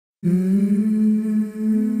More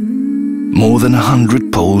than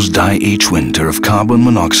 100 Poles die each winter of carbon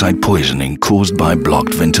monoxide poisoning caused by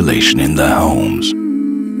blocked ventilation in their homes.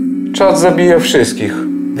 Czad zabija wszystkich.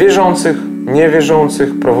 Wierzących,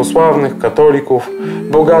 niewierzących, prawosławnych, katolików,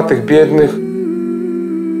 bogatych, biednych.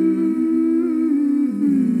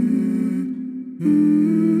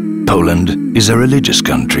 Poland is a religious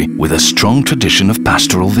country with a strong tradition of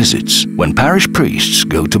pastoral visits, when parish priests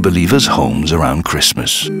go to believers' homes around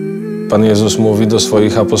Christmas. Pan Jezus mówi do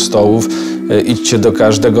swoich apostołów: idźcie do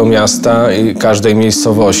każdego miasta i każdej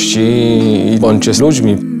miejscowości i bądźcie z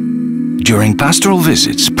ludźmi. During pastoral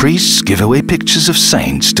visits, priests give away pictures of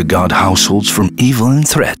saints to guard households from evil and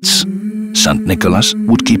threats. St. Nicholas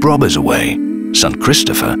would keep robbers away. St.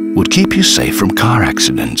 Christopher would keep you safe from car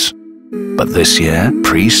accidents. But this year,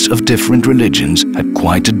 priests of different religions had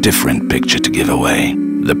quite a different picture to give away.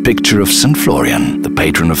 The picture of St. Florian, the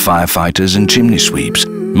patron of firefighters and chimney sweeps,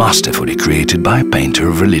 masterfully created by a painter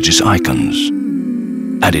of religious icons.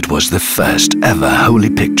 And it was the first ever holy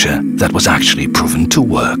picture that was actually proven to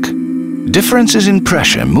work. Differences in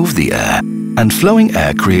pressure move the air, and flowing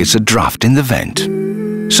air creates a draft in the vent.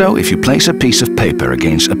 So if you place a piece of paper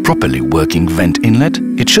against a properly working vent inlet,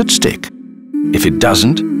 it should stick. If it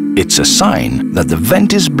doesn't, it's a sign that the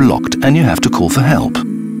vent is blocked and you have to call for help.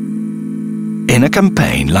 In a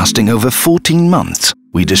campaign lasting over 14 months,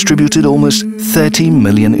 we distributed almost 30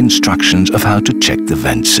 million instructions of how to check the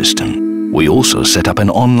vent system. We also set up an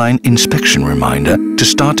online inspection reminder to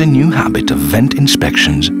start a new habit of vent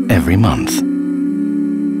inspections every month.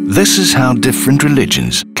 This is how different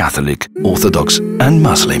religions, Catholic, Orthodox and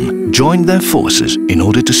Muslim, joined their forces in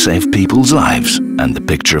order to save people's lives, and the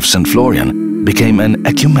picture of St. Florian became an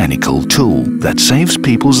ecumenical tool that saves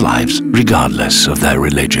people's lives regardless of their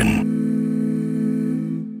religion.